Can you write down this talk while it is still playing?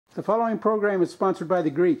The following program is sponsored by The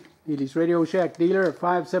Greek, Ely's Radio Shack dealer at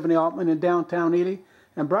 570 Altman in downtown Ely,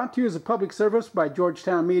 and brought to you as a public service by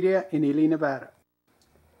Georgetown Media in Ely, Nevada.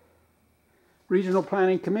 Regional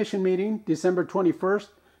Planning Commission meeting, December 21st,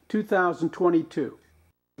 2022.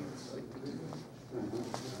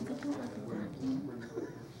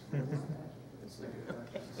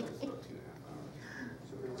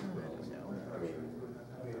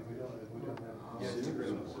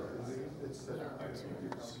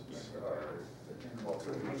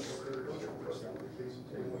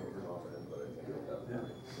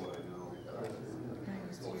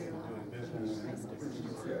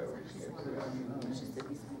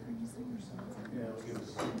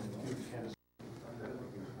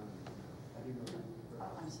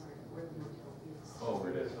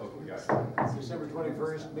 December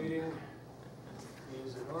 21st meeting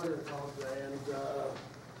is in order, folks, and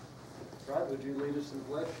Rod, would you lead us in the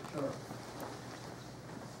pledge? Sure.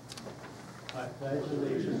 I pledge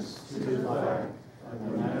allegiance to the flag of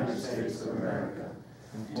the United States of America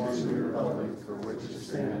and to the republic for which it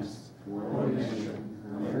stands, one nation,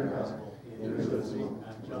 under God, indivisible,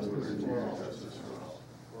 and justice for all.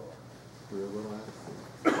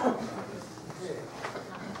 Okay.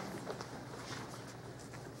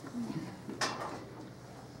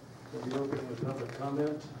 We'll be opening with public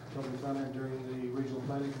comment. Public comment during the Regional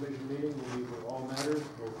Planning Commission meeting will be for all matters,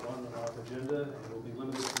 both on and off agenda, and will be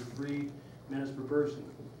limited to 3 minutes per person.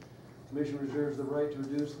 The Commission reserves the right to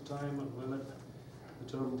reduce the time and limit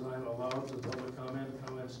the total time allowed to public comment.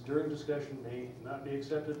 Comments during discussion may not be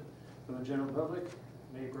accepted from the general public,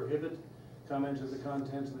 may prohibit comments if the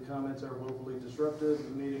contents of the comments are willfully disruptive of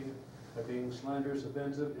the meeting by being slanderous,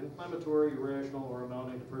 offensive, inflammatory, irrational, or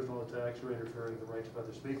amounting to personal attacks or interfering with the rights of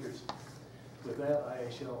other speakers. With that, I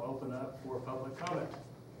shall open up for public comment.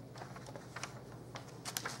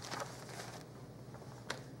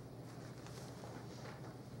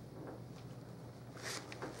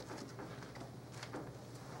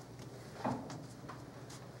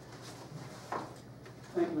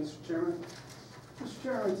 Thank you, Mr. Chairman. Mr.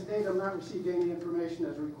 Chairman, to date, I've not received any information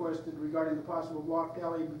as requested regarding the possible blocked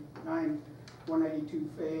alley behind 182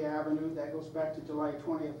 Fay Avenue. That goes back to July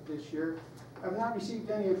 20th this year. I've not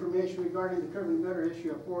received any information regarding the curb and gutter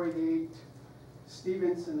issue of 488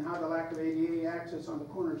 Stevens and how the lack of ADA access on the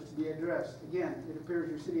corners to be addressed. Again, it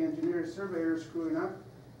appears your city engineer surveyor is screwing up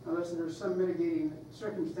unless there's some mitigating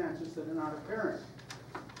circumstances that are not apparent.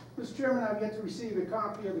 Mr. Chairman, I've yet to receive a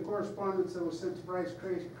copy of the correspondence that was sent to Bryce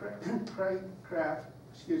Craft,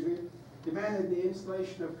 demanding the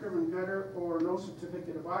installation of curb and gutter or no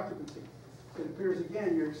certificate of occupancy. It appears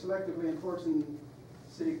again you're selectively enforcing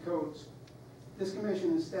city codes. This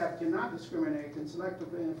commission and staff cannot discriminate and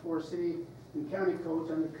selectively enforce city and county codes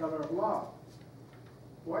under color of law.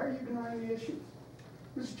 Why are you ignoring the issue?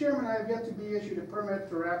 Mr. Chairman, I have yet to be issued a permit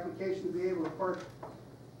for application to be able to park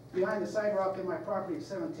behind the sidewalk in my property at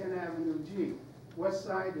 710 Avenue G, west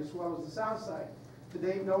side as well as the south side. To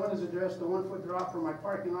date, no one has addressed the 1-foot drop from my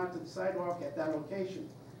parking lot to the sidewalk at that location.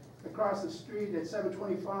 Across the street at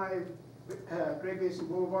 725 Great Basin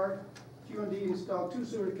Boulevard, Q&D installed 2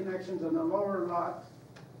 sewer connections on the lower lot.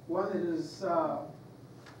 One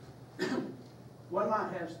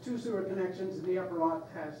lot has 2 sewer connections and the upper lot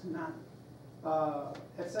has none.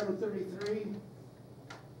 At 733,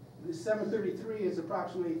 the 733 is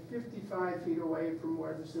approximately 55 feet away from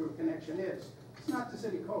where the sewer connection is. It's not the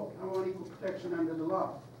city code. I want equal protection under the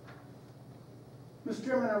law. Mr.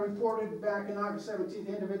 Chairman, I reported back in August 17th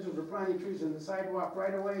individuals are planting trees in the sidewalk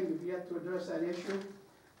right away, and you've yet to address that issue.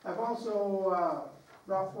 I've also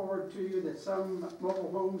brought forward to you that some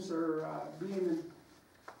mobile homes are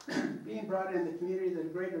being brought in the community that are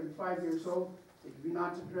greater than 5 years old. If you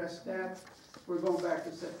not address that, we're going back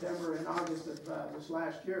to September and August of this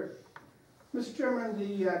last year. Mr. Chairman,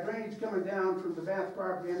 the drainage coming down from the Bath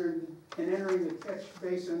property entering the catch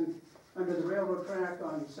basin under the railroad track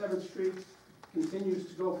on 7th Street continues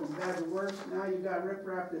to go from bad to worse. Now you've got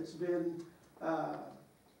riprap that's been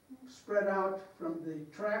spread out from the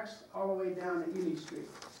tracks all the way down to Ely Street.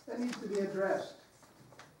 That needs to be addressed.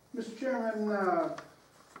 Mr. Chairman,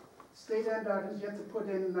 State NDOT has yet to put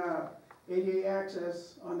in ADA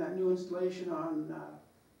access on that new installation on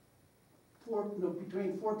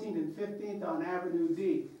between 14th and 15th on Avenue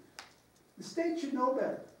D. The state should know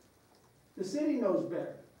better. The city knows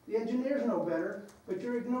better. The engineers know better, but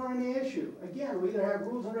you're ignoring the issue. Again, we either have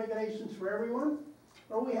rules and regulations for everyone,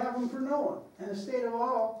 or we have them for no one. And the state of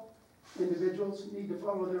all individuals need to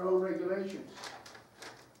follow their own regulations.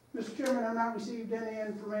 Mr. Chairman, I've not received any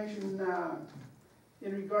information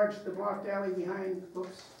in regards to the blocked alley behind,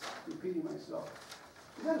 oops, repeating myself.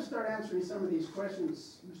 We've got to start answering some of these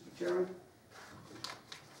questions, Mr. Chairman.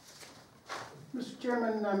 Mr.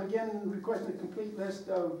 Chairman, I'm again requesting a complete list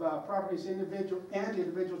of properties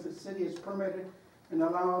individuals that the city has permitted and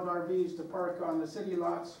allowed RVs to park on the city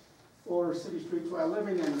lots or city streets while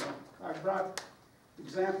living in them. I've brought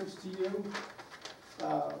examples to you,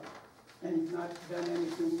 and you've not done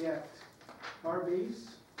anything yet.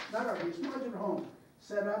 Modular home,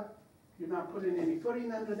 set up, you're not putting any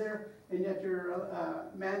footing under there, and yet you're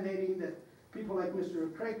mandating that people like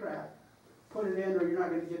Mr. Craycraft put it in, or you're not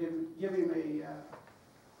going to give him a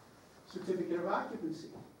certificate of occupancy.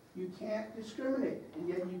 You can't discriminate, and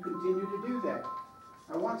yet you continue to do that.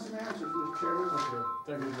 I want some answers, Mr. Chairman. Okay,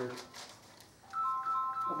 thank you, George.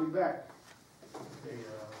 I'll be back. Okay,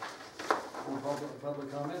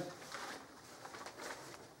 public comment?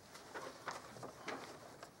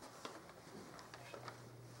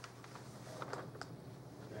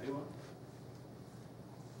 Anyone?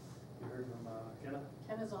 You heard from Kenna?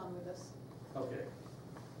 Ken is on with us. Okay.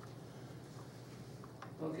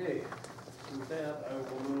 Okay, with that, I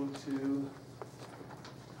will move to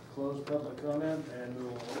close public comment, and we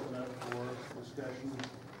will open up for discussion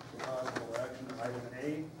for possible action. Item A,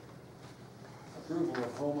 approval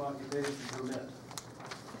of home occupation permit.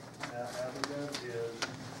 Applicant is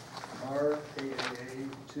RKAA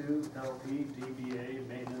 2 LP DBA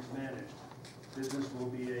Maintenance Managed. Business will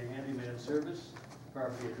be a handyman service.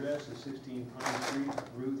 Property address is 16 Pine Street,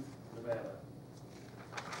 Ruth, Nevada.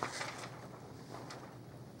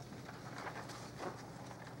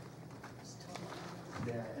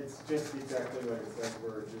 Yeah, it's just exactly what it said.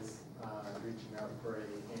 We're just reaching out for a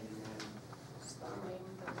handyman.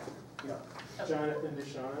 Yeah. Jonathan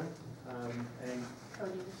Deshawn, and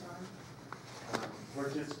Cody is on.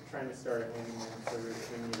 we're just trying to start a handyman service.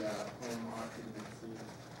 We need a home occupancy,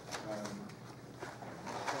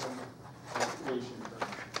 home occupation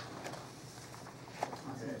permit.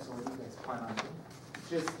 Okay, so what do you guys plan on doing?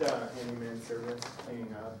 Just handyman service,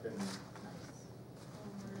 cleaning up and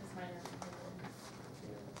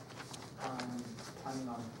Planning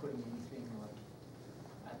on putting anything like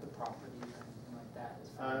at the property or anything like that as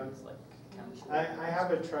far as like chemicals? I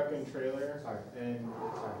have a truck and trailer. Sorry. And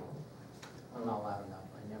Sorry. I'm not loud enough,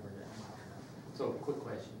 I never did. So, quick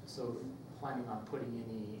question, so planning on putting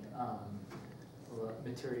any,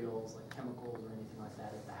 materials like chemicals or anything like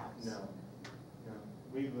that at the house? no, no,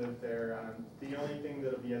 we live there. The only thing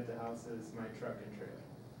that'll be at the house is my truck and trailer.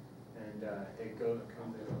 And it comes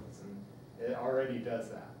and goes, and it already does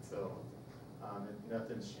that, so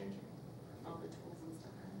nothing's changing. All the tools and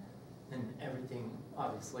stuff. And everything,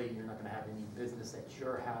 obviously, you're not gonna have any business at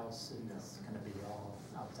your house, and it's gonna be all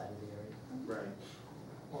outside of the area. Right.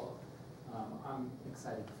 Well, I'm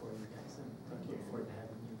excited for you guys, and Thank look you. forward to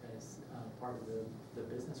having you guys, part of the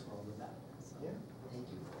business world with that, so. Yeah. Thank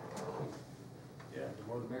you. Yeah, the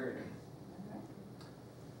more the merrier.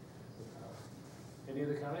 Any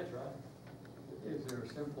other comments, Rob? Is there a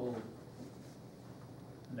simple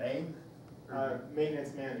name?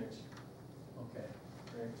 Maintenance managed. Okay.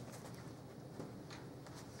 Right.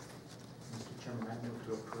 Mr. Chairman, I move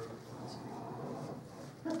to approve.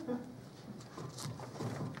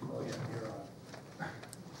 Oh, yeah, you're on.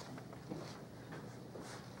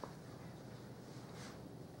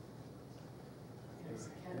 Does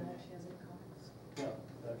Ken actually has any comments? Yeah.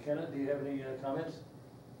 Kenna, do you have any comments?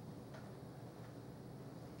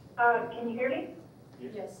 Can you hear me?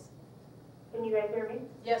 Yes. Can you guys hear me?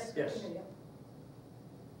 Yes. Yes. we can hear you.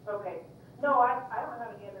 Okay. No, I don't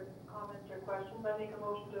have any other comments or questions. I make a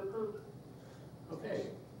motion to approve. Okay.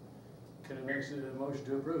 Kenna makes a motion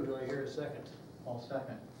to approve. Do I hear a second? I'll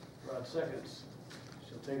second. Rod seconds.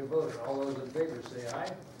 She'll take a vote. All those in favor say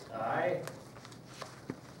aye. Aye.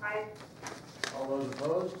 Aye. All those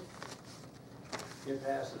opposed? It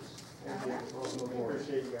passes. Thank you. We'll move forward.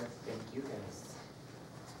 Appreciate you guys. Thank you, guys.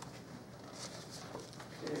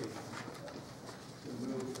 Okay. So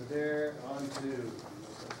move from there on to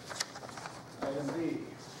item B.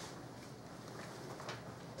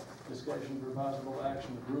 Discussion for possible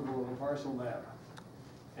action, approval of a parcel map.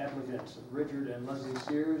 Applicants Richard and Leslie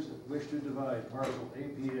Sears wish to divide parcel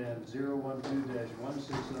APN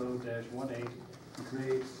 012-160-18 to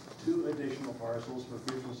create 2 additional parcels for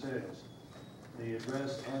future sales. The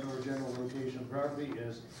address and/or general location of property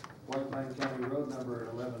is White Pine County Road number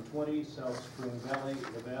 1120, South Spring Valley,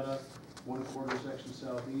 Nevada, 1/4 section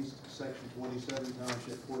southeast, section 27,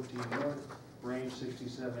 township 14 north, range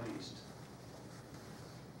 67 east.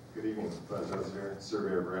 Good evening, Buzz Ozier,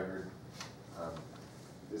 surveyor of record.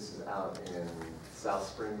 This is out in South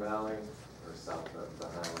Spring Valley, or south of the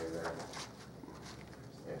highway there.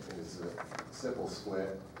 And it's a simple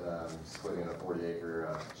split, splitting a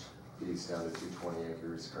 40-acre piece down to 220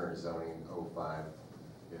 acres, current zoning 05.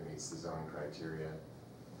 It meets the zoning criteria.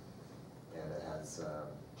 And it has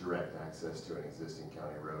direct access to an existing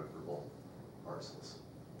county road for both parcels.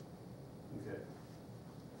 Okay.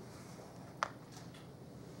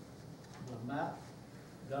 The map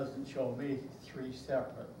doesn't show me 3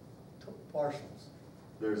 separate parcels.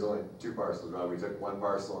 There's only 2 parcels, Rob. We took 1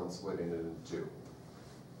 parcel and split it into 2.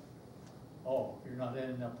 Oh, you're not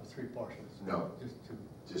ending up with 3 parcels? No. Just 2?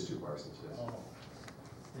 Just 2 parcels, yes. Oh.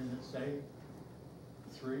 Didn't it say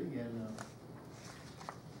 3 in the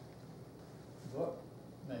book?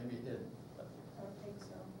 Maybe it didn't. I don't think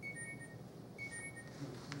so.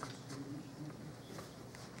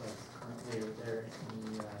 But currently, are there any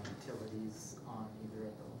utilities on either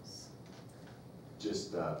of those?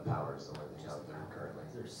 Just power is the only thing out there currently.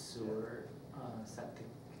 Is there sewer, septic?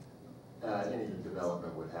 Any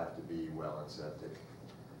development would have to be well and septic.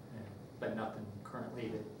 But nothing currently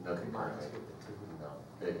that Nothing combines currently. with the two? No,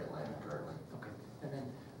 vacant land currently. Okay, and then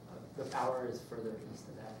the power is further east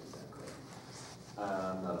of that, is that correct?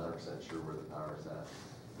 I'm not 100% sure where the power is at.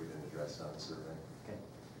 We didn't address it on the survey. Okay.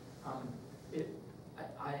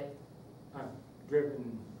 I've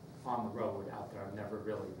driven on the road out there, I've never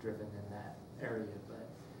really driven in that area, but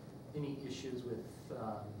any issues with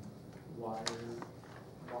water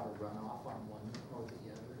runoff on one or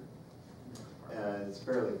the other? It's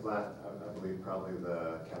fairly flat. I believe probably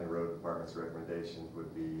the county road department's recommendations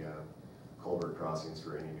would be culvert crossings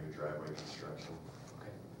for any new driveway construction.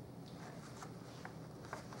 Okay.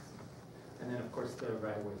 And then, of course, the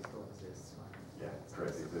right-of-way still exists. Yeah,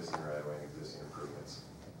 correct, existing right-of-way and existing improvements.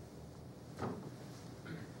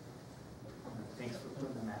 Thanks for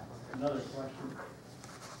putting the map on there. Another question.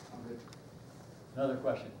 I'm good. Another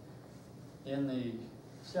question. In the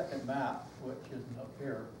second map, which isn't up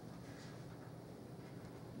here,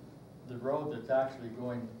 the road that's actually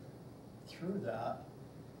going through that,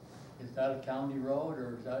 is that a county road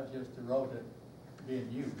or is that just a road that's being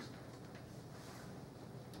used?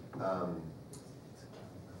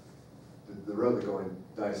 The road that going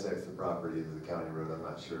dissects the property is the county road. I'm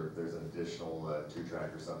not sure if there's an additional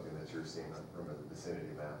 2-track or something that you're seeing from a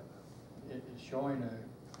vicinity map. It is showing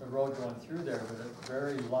a road going through there, but it's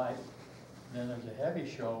very light. And then there's a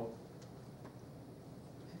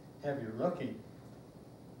heavier looking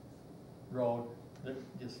road that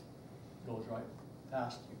just goes right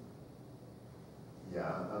past you.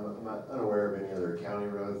 Yeah, I'm not unaware of any other county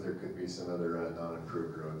roads. There could be some other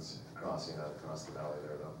non-improved roads crossing out across the valley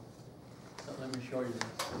there, though. So let me show you this,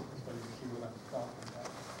 so you can see what I'm talking about.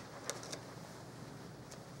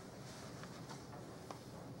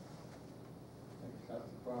 That's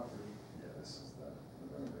the property. Yeah, this is the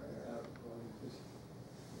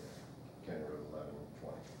county road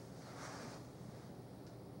 1120.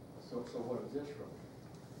 So what is this road?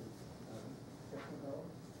 Different road?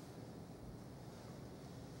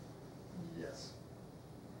 Yes.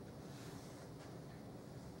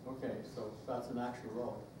 Okay, so that's an actual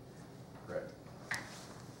road. Correct.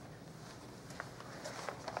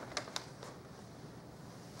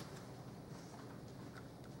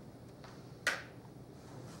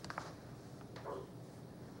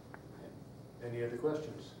 Any other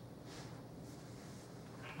questions?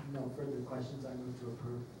 No further questions, I move to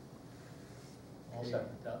approve. I'll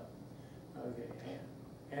second that. Okay,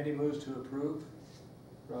 Andy moves to approve.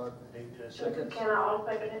 Rod, any seconds? Can I all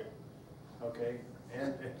second it? Okay,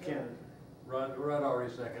 and Ken, Rod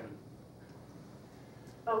already seconded.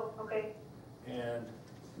 Oh, okay. And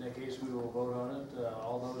in that case, we will vote on it.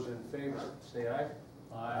 All those in favor, say aye.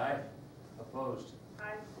 Aye. Opposed?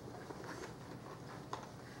 Aye.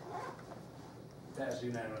 Passed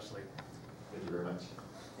unanimously. Thank you very much.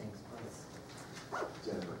 Thanks, please.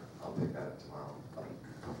 Jennifer, I'll pick that up tomorrow.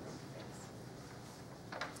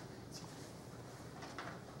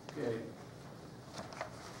 Okay.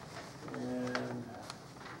 And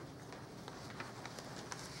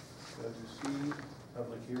go to C,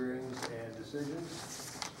 public hearings and decisions.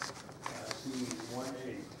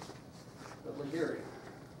 C1A, public hearing.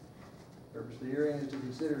 Purpose of the hearing is to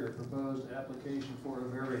consider a proposed application for a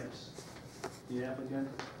variance. The applicant,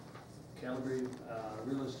 Calgary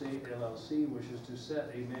Real Estate LLC, wishes to set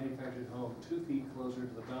a manufactured home 2 feet closer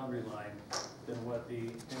to the boundary line than what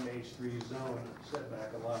the MH3 zone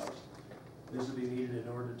setback allows. This will be needed in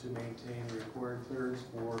order to maintain the required clearance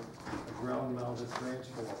for a ground-mounted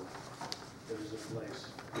transformer that is in place.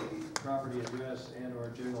 The property address and/or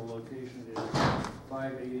general location is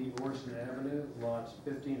 580 Orson Avenue, lots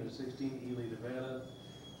 15 and 16, Ely, Nevada.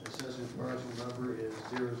 Assessor's parcel number is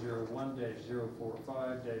 001-045-02.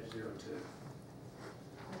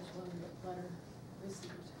 There's one letter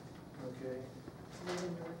received. Okay. It's in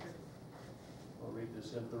the record. I'll read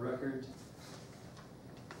this into the record.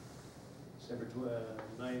 December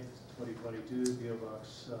 9th, 2022, PO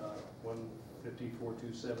Box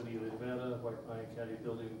 154-270, Nevada, White Pine County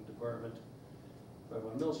Building Department,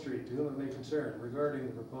 51 Mill Street. To whom it may concern, regarding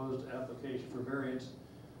the proposed application for variance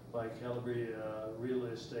by Calabria Real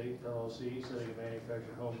Estate LLC, setting a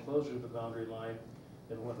manufactured home closer to the boundary line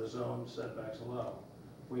than what the zone setbacks allow.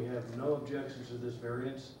 We have no objections to this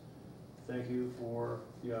variance. Thank you for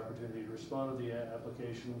the opportunity to respond to the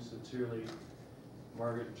application. Sincerely,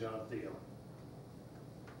 Margaret and John Theo.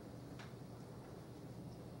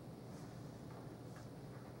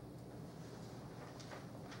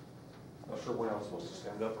 Not sure when I was supposed to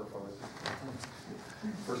stand up or if I was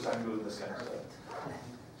first time doing this kind of stuff.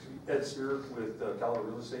 Ed Spear with Cala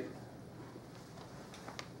Real Estate.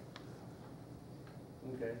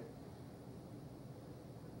 Okay.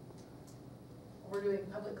 We're doing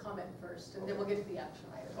public comment first, and then we'll get to the action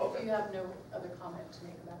item. Okay. If you have no other comment to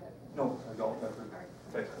make about it. No, I don't. All right.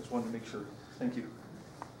 Okay, I just wanted to make sure. Thank you.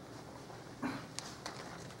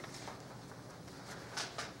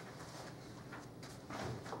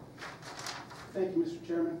 Thank you, Mr.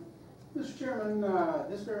 Chairman. Mr. Chairman,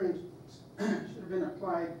 this variance should have been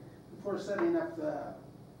applied before setting up the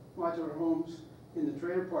modular homes in the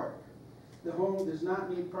trailer park. The home does not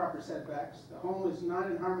meet proper setbacks. The home is not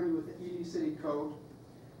in harmony with the ED City Code.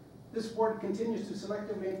 This board continues to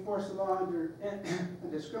selectively enforce the law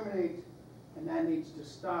and discriminate, and that needs to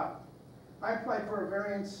stop. I applied for a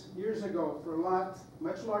variance years ago for a lot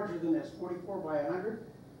much larger than this, 44 by 100.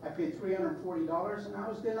 I paid $340 and I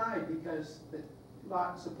was denied because the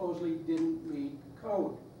lot supposedly didn't meet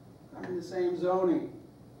code. I'm in the same zoning.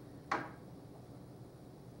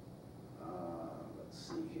 Let's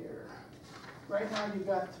see here. Right now you've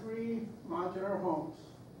got 3 modular homes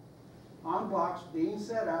on blocks being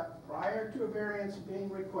set up prior to a variance being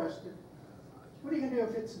requested. What are you gonna do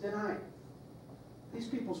if it's denied? These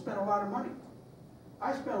people spend a lot of money.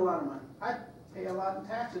 I spend a lot of money. I pay a lot in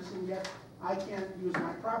taxes, and yet I can't use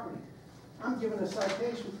my property. I'm given a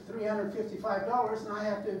citation for $355 and I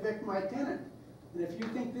have to evict my tenant. And if you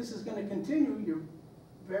think this is going to continue, you're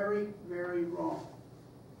very, very wrong.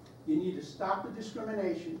 You need to stop the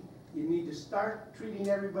discrimination. You need to start treating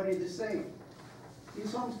everybody the same.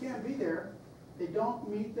 These homes can't be there. They don't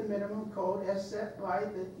meet the minimum code as set by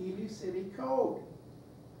the ED City Code.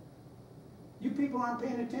 You people aren't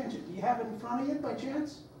paying attention. Do you have it in front of you by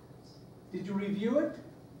chance? Did you review it?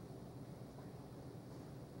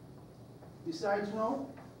 Besides no,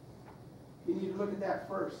 you need to look at that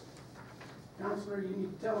first. Counselor, you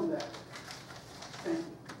need to tell them that. Thank you.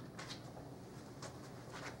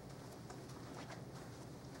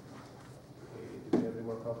 Okay, do we have any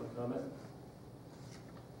more public comment?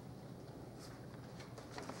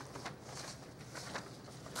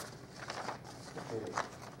 Okay,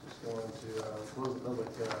 just going to close the public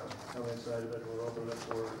comment side of it. We'll open it up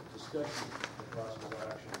for discussion and possible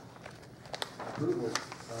action. Approval.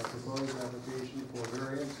 Proposed application for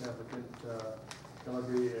variance, applicant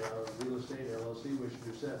Calabria Real Estate LLC, which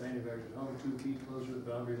to set manufactured home 2 feet closer to the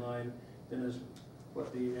boundary line than is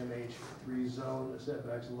what the MH3 zone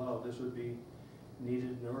setbacks allow. This would be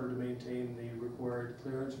needed in order to maintain the required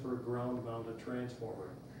clearance for a ground-mounted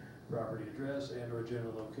transformer. Property address and or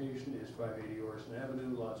general location is 580 Orson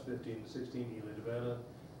Avenue, lots 15 to 16, Ely, Nevada.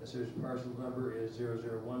 The series parcel number is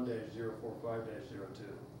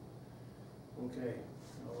 001-045-02. Okay.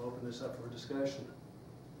 I'll open this up for discussion.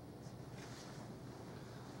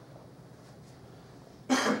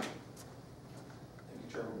 Thank you,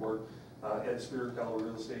 Chairman Board. Ed Spear, Cala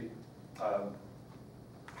Real Estate.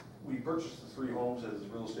 We purchased the 3 homes as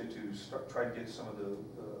real estate to try to get some of the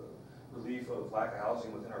relief of lack of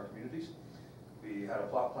housing within our communities. We had a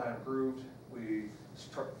plot plan approved. We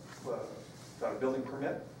got a building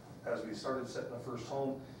permit as we started setting the first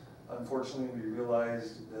home. Unfortunately, we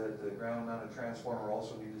realized that the ground-mounted transformer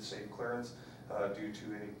also needed safe clearance due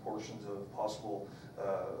to any portions of possible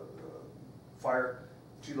fire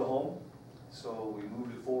to the home. So we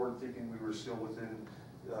moved it forward thinking we were still within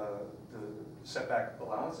the setback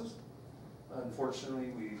allowances.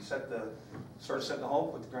 Unfortunately, we started setting the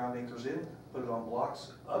home, put the ground anchors in, put it on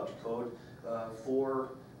blocks up to code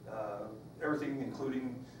for everything,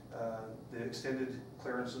 including the extended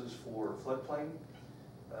clearances for floodplain.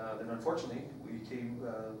 Then unfortunately, we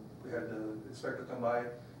had the inspector come by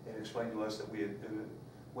and explain to us that we had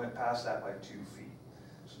went past that by 2 feet.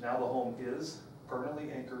 So now the home is permanently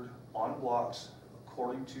anchored on blocks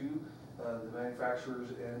according to the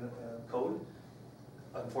manufacturer's and code.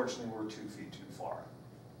 Unfortunately, we're 2 feet too far.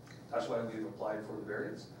 That's why we've applied for the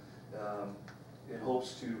variance in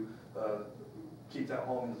hopes to keep that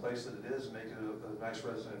home in the place that it is and make it a nice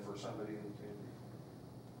resident for somebody in the community.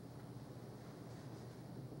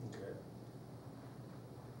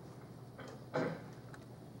 Okay.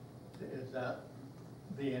 Is that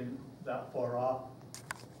being that far off,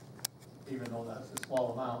 even though that's a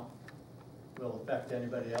small amount, will affect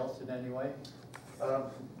anybody else in any way?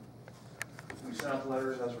 We sent out the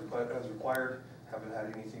letters as required, haven't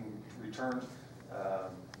had anything returned.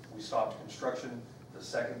 We stopped construction the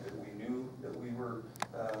second that we knew that we were,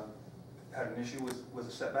 had an issue with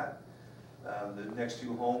a setback. The next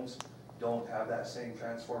two homes don't have that same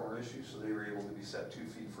transformer issue, so they were able to be set 2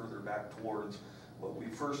 feet further back towards what we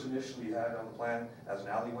first initially had on the plan as an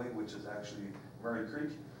alleyway, which is actually Murray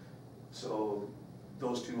Creek. So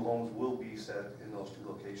those two homes will be set in those two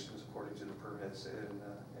locations according to the permits and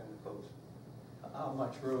the codes. How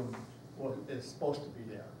much room is supposed to be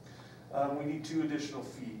there? We need 2 additional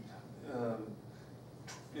feet.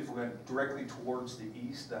 If we went directly towards the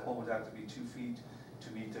east, that home would have to be 2 feet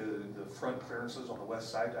to meet the front clearances on the west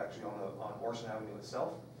side, actually on Orson Avenue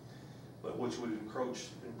itself, but which would encroach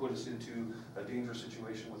and put us into a dangerous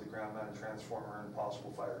situation with a ground mounted transformer and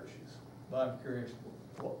possible fire issues. But I'm curious,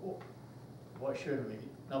 what should it be,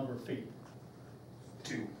 number of feet?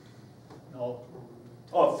 2. No,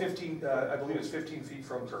 Oh, 15, I believe it's 15 feet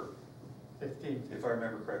from curb, 15 feet. if I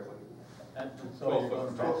remember correctly. And so you're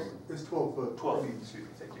going to It's 12 foot. 12 feet, excuse me,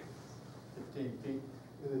 thank you. 15 feet.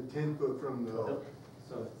 And then 10 foot from the.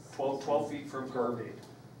 So 12 feet from curb,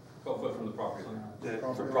 12 foot from the property line.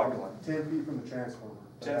 from property line. 10 feet from the transformer.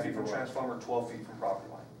 10 feet from transformer, 12 feet from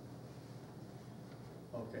property line.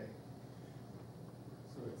 Okay.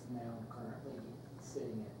 So it's now currently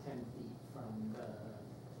sitting at 10 feet from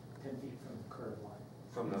the curb line.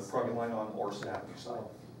 From the property line on Orson Avenue side,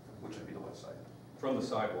 which would be the west side. From the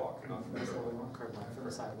sidewalk, not from the That's the curb. one curb line from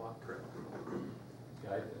the sidewalk. Correct.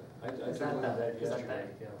 Yeah, I Is took a look at that is that yesterday.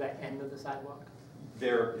 Yeah. the end of the sidewalk?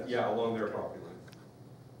 There, Yes. yeah, along their property line.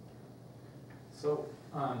 So,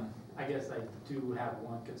 I guess I do have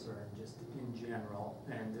one concern, just in general,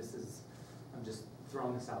 and this is, I'm just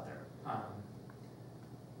throwing this out there.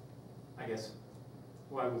 I guess,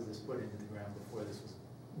 why was this put into the ground before this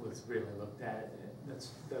was really looked at?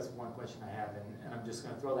 That's one question I have, and I'm just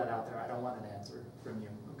gonna throw that out there. I don't want an answer from you,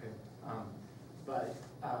 okay? But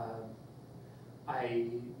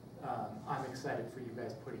I'm excited for you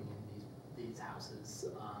guys putting in these houses,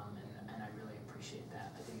 and I really appreciate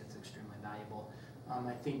that. I think it's extremely valuable.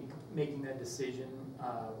 I think making that decision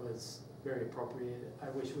was very appropriate. I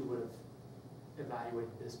wish we would have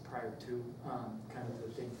evaluated this prior to kind of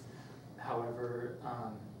the thing. However,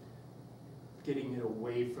 getting it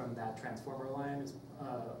away from that transformer line is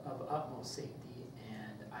of utmost safety,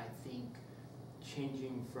 and I think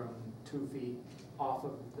changing from 2 feet off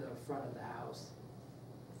of the front of the house,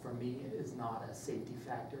 for me, is not a safety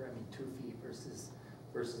factor. I mean, 2 feet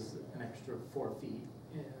versus an extra 4 feet,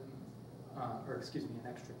 or excuse me, an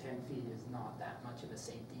extra 10 feet is not that much of a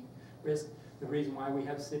safety risk. The reason why we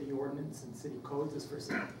have city ordinance and city codes is for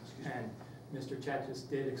safety. And Mr. Chachis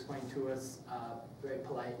did explain to us very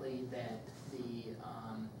politely that the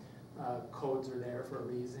codes are there for a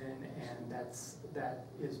reason, and that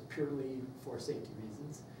is purely for safety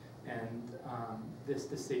reasons. And this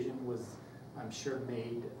decision was, I'm sure,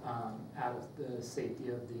 made out of the safety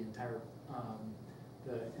of the entire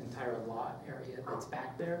lot area that's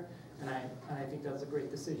back there, and I think that's a great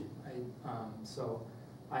decision. So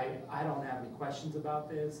I don't have any questions about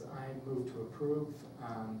this. I move to approve.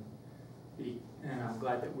 And I'm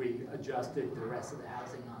glad that we adjusted the rest of the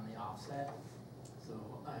housing on the offset. So,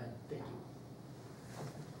 thank you.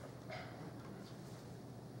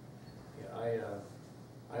 Yeah,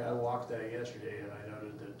 I walked that yesterday, and I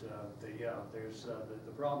noted that yeah, there's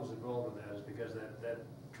the problems involved with that is because that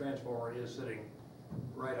transformer is sitting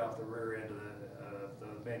right off the rear end of the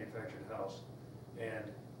manufactured house,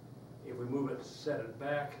 and if we move it, set it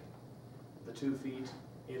back the 2 feet,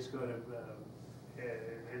 it's going to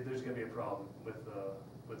there's going to be a problem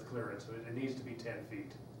with clearance. So it needs to be 10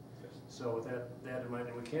 feet. So with that in mind,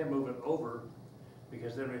 and we can't move it over,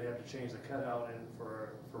 because then we'd have to change the cutout in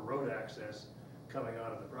for road access coming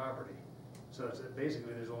onto the property. So it's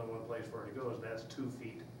basically there's only one place for it to go, and that's 2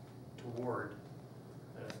 feet toward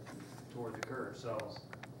the curb. So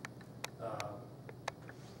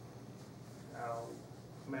now,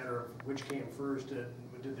 matter of which came first,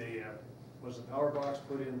 was the power box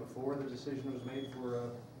put in before the decision was made for?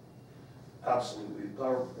 Absolutely.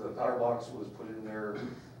 The power box was put in there,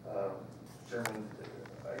 Chairman,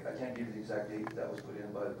 I can't give you the exact date that was put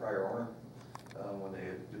in by the prior owner, when they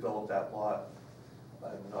had developed that plot.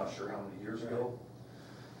 I'm not sure how many years ago.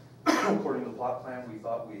 According to the plot plan, we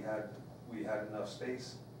thought we we had enough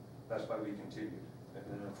space, that's why we continued. And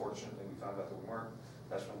then unfortunately, we found out that we weren't.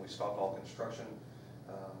 That's when we stopped all construction,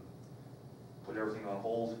 put everything on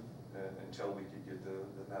hold until we could get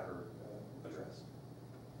the matter addressed.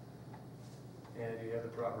 And you have the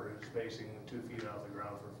proper spacing 2 feet off the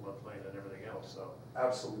ground for floodplain and everything else, so,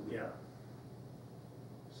 Absolutely. yeah.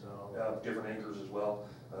 So, Different anchors as well.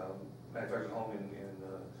 Manufactured home in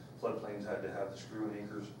floodplains had to have the screw-in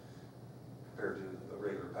anchors compared to a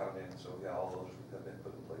regular pound in, so yeah, all those have been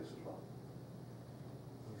put in place as well.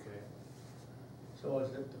 okay. So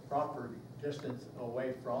is it the proper distance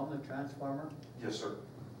away from the transformer? Yes, sir.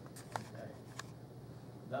 Okay.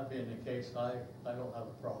 That being the case, I don't have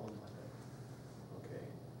a problem with it. Okay.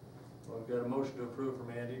 Well, we've got a motion to approve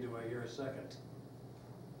from Andy. Do I hear a second?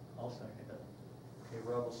 I'll second it. Okay,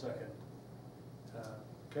 Rob will second.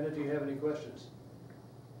 Kenneth, do you have any questions?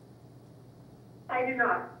 I do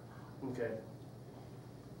not. Okay.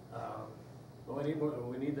 Well,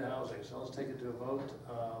 we need the housing, so let's take it to a vote.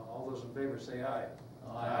 All those in favor say aye.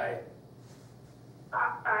 Aye.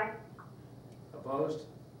 Aye. Opposed?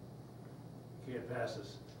 Okay, it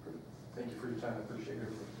passes. Thank you for your time, I appreciate it.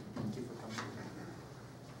 Thank you for coming.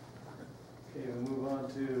 Okay, we move on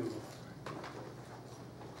to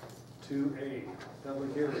 2A,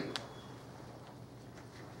 public hearing.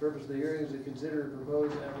 Purpose of the hearing is to consider a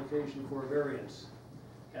proposed application for variance.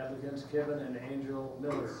 Applicants Kevin and Angel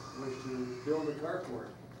Miller wish to build a carport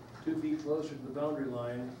 2 feet closer to the boundary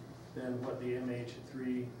line than what the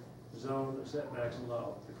MH3 zone setbacks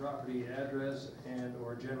allow. The property address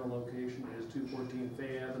and/or general location is 214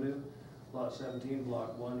 Fay Avenue, Lot 17,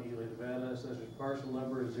 Block 1, Ely, Nevada. Assessor's parcel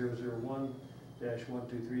number is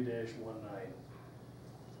 001-123-19.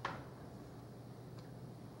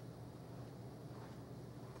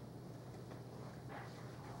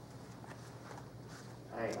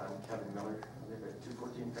 Hi, I'm Kevin Miller. I live at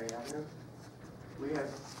 214 Fay Avenue. We have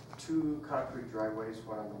 2 concrete driveways,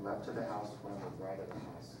 one on the left of the house, one on the right of the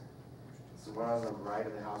house. So one on the right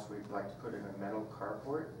of the house, we'd like to put in a metal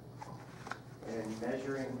carport. And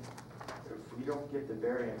measuring, if we don't get the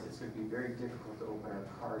variance, it's going to be very difficult to open our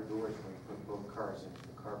car doors when we put both cars into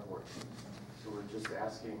the carport. So we're just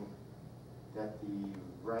asking that the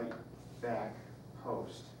right back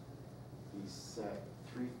post be set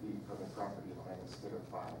 3 feet from the property line instead of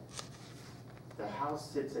 5. The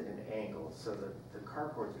house sits at an angle, so the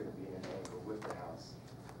carport's going to be in an angle with the house.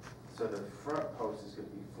 So the front post is going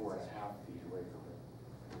to be 4.5 feet away from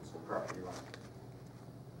the property line.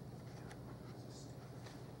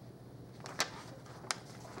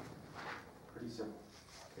 Pretty simple.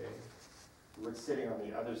 Okay. What's sitting on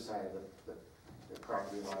the other side of the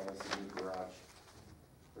property line is the new garage.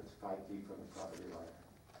 That's 5 feet from the property line.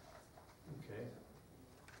 Okay.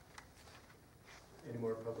 Any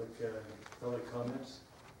more public comments?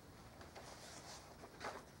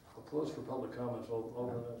 I'll close for public comments. We'll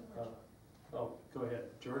open it. Oh, go ahead,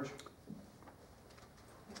 George.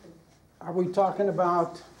 Are we talking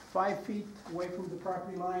about 5 feet away from the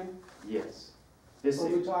property line? Yes. This Or are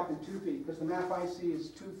we is, talking 2 feet? Because the map I see is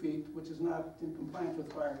 2 feet, which is not in compliance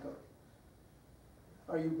with fire code.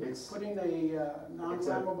 Are you It's- putting a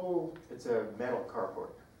non-flammable, it's a metal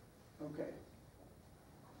carport. okay.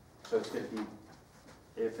 So it's going to be,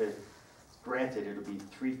 if it's granted, it'll be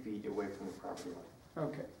 3 feet away from the property line.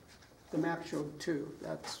 Okay. The map showed 2.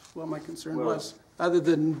 That's what my concern Well, was, other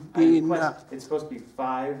than being, It's supposed to be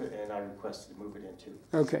 5, and I requested to move it in 2.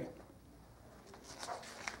 okay.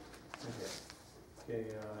 Okay,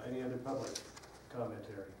 any other public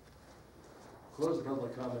commentary? Close the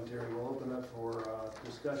public commentary. We'll open up for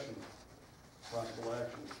discussion, possible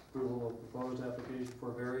action. Approval of proposed application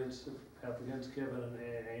for variance. Applicants Kevin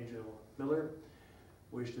and Angel Miller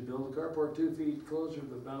wish to build a carport 2 feet closer to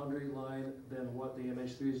the boundary line than what the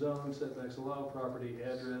MH3 zone setbacks allow. Property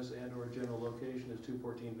address and/or general location is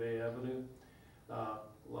 214 Bay Avenue,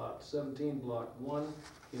 Lot 17, Block 1,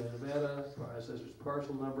 Ely, Nevada. Assessor's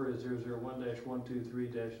parcel number is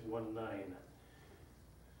 001-123-19.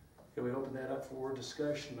 Can we open that up for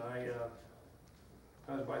discussion? I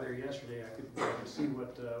was by there yesterday. I could see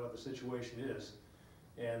what the situation is,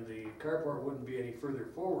 and the carport wouldn't be any further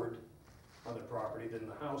forward on the property than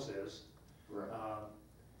the house is. Right.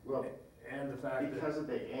 Well, And the fact that, because of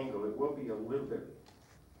the angle, it will be a little bit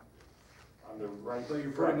on the right. so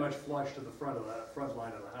you're pretty much flush to the front of that front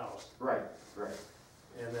line of the house, Right, right.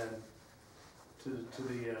 and then to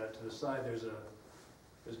the side there's a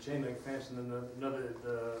chain link fence, and then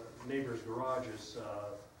the neighbor's garage is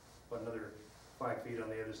another 5 feet on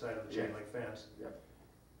the other side of the chain link fence. Yep.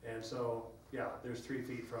 And so, yeah, there's 3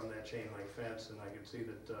 feet from that chain link fence, and I could see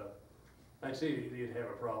that, I'd see you'd have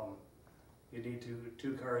a problem you need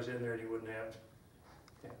two cars in there and you wouldn't have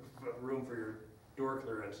room for your door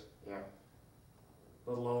clearance, Yeah.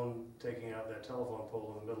 let alone taking out that telephone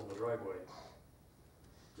pole in the middle of the driveway.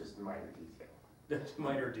 Just a minor detail. That's a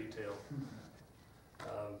minor detail.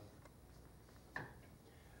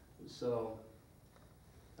 So,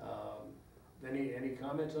 any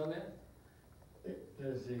comments on that?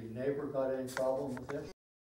 Has the neighbor got any problem with this?